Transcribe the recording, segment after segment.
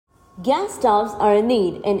Gas stoves are a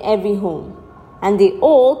need in every home, and they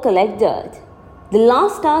all collect dirt. The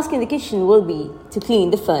last task in the kitchen will be to clean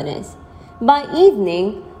the furnace. By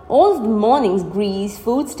evening, all of the morning's grease,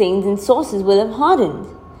 food stains, and sauces will have hardened.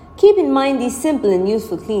 Keep in mind these simple and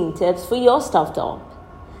useful cleaning tips for your stovetop.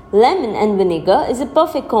 Lemon and vinegar is a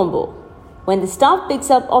perfect combo. When the stove picks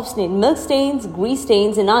up obstinate milk stains, grease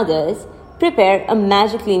stains, and others, prepare a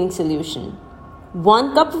magic cleaning solution.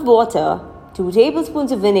 1 cup of water, 2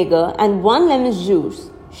 tablespoons of vinegar, and 1 lemon's juice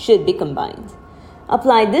should be combined.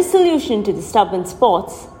 Apply this solution to the stubborn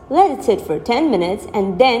spots, let it sit for 10 minutes,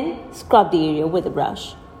 and then scrub the area with a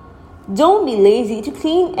brush. Don't be lazy to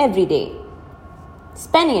clean every day.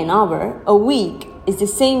 Spending an hour a week is the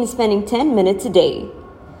same as spending 10 minutes a day.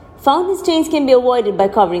 Fountain stains can be avoided by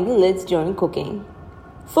covering the lids during cooking.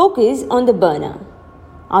 Focus on the burner.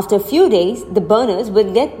 After a few days, the burners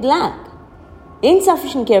will get black.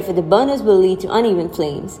 Insufficient care for the burners will lead to uneven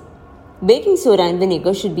flames. Baking soda and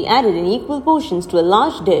vinegar should be added in equal portions to a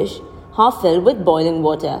large dish, half filled with boiling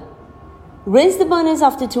water. Rinse the burners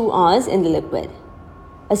after 2 hours in the liquid.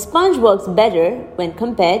 A sponge works better when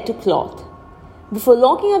compared to cloth. Before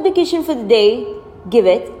locking up the kitchen for the day, give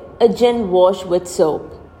it a gentle wash with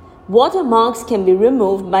soap. Watermarks can be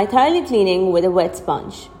removed by thoroughly cleaning with a wet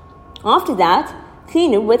sponge. After that,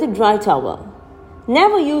 clean it with a dry towel.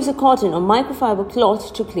 Never use a cotton or microfiber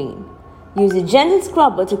cloth to clean. Use a gentle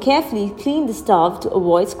scrubber to carefully clean the stove to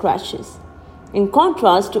avoid scratches. In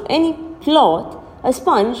contrast to any cloth, a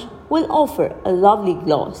sponge will offer a lovely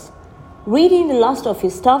gloss. Retain the lust of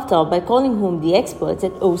your stovetop by calling home the experts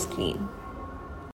at O's Clean.